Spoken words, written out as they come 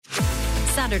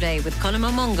Saturday with Colm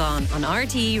O'Mungan on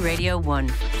RTE Radio 1.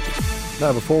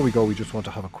 Now, before we go, we just want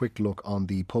to have a quick look on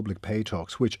the public pay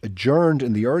talks, which adjourned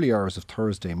in the early hours of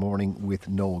Thursday morning with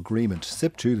no agreement.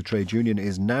 SIP2, the trade union,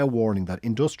 is now warning that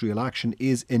industrial action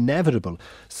is inevitable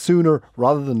sooner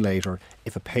rather than later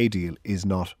if a pay deal is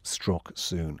not struck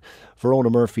soon. Verona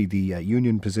Murphy, the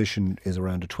union position is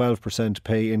around a 12%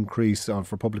 pay increase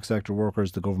for public sector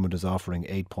workers. The government is offering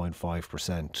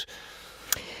 8.5%.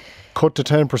 Cut to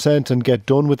 10% and get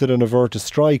done with it and avert a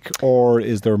strike, or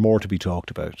is there more to be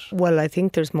talked about? Well, I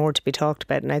think there's more to be talked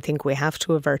about, and I think we have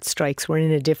to avert strikes. We're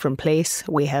in a different place.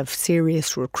 We have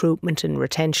serious recruitment and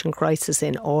retention crisis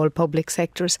in all public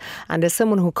sectors, and as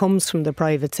someone who comes from the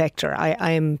private sector,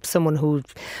 I am someone who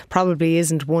probably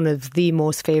isn't one of the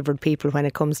most favoured people when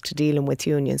it comes to dealing with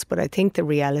unions, but I think the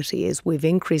reality is we've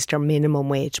increased our minimum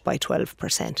wage by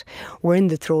 12%. We're in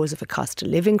the throes of a cost of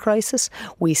living crisis.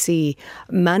 We see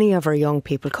many of our young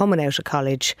people coming out of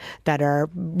college that are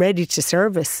ready to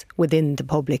service within the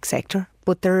public sector,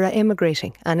 but they're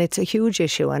immigrating, and it's a huge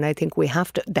issue. And I think we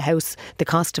have to, the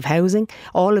cost of housing,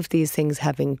 all of these things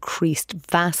have increased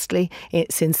vastly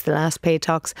since the last pay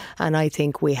talks, and I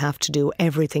think we have to do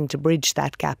everything to bridge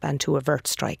that gap and to avert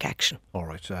strike action. All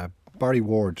right, Barry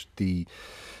Ward, the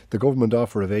government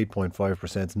offer of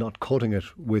 8.5% is not cutting it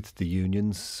with the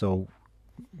unions, so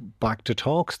back to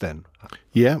talks then.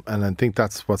 Yeah, and I think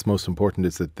that's what's most important,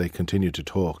 is that they continue to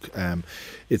talk.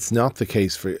 It's not the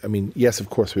case for, yes,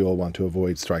 of course we all want to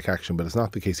avoid strike action, but it's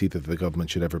not the case either that the government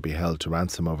should ever be held to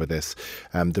ransom over this.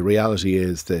 The reality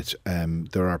is that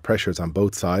there are pressures on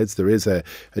both sides. There is a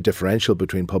differential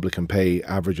between public and pay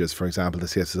averages. For example, the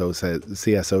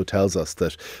CSO tells us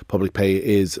that public pay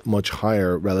is much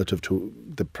higher relative to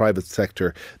the private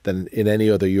sector than in any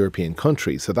other European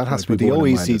country. So that has to be borne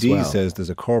in mind as well. The OECD says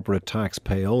there's a corporate tax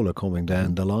payola coming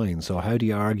down the line. So how do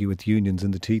you argue with unions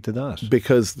in the teeth of that?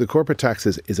 Because the corporate tax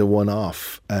is a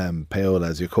one-off payola,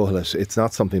 as you call it. It's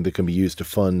not something that can be used to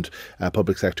fund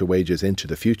public sector wages into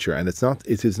the future. And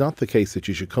it is not the case that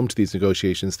you should come to these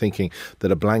negotiations thinking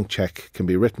that a blank cheque can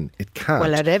be written. It can't.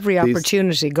 Well, at every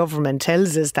opportunity, government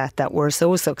tells us that we're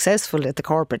so successful at the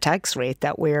corporate tax rate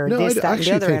that we're this, that and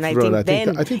the other.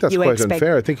 And I think that's quite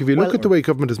unfair. I think if you look at the way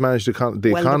government has managed the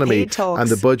economy and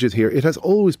the budget here, it has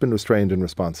always been restrained and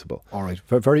responsible. All right.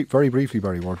 Very, very briefly,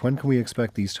 Barry Ward, when can we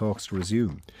expect these talks to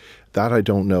resume? That I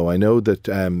don't know. I know that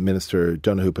Minister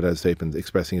Donoghue put out a statement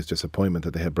expressing his disappointment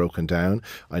that they had broken down.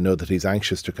 I know that he's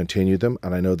anxious to continue them,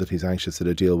 and I know that he's anxious that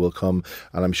a deal will come,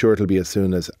 and I'm sure it'll be as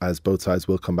soon as both sides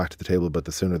will come back to the table, but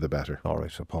the sooner the better. All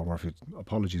right, so Paul Murphy,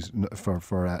 apologies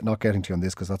for not getting to you on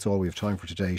this, because that's all we have time for today.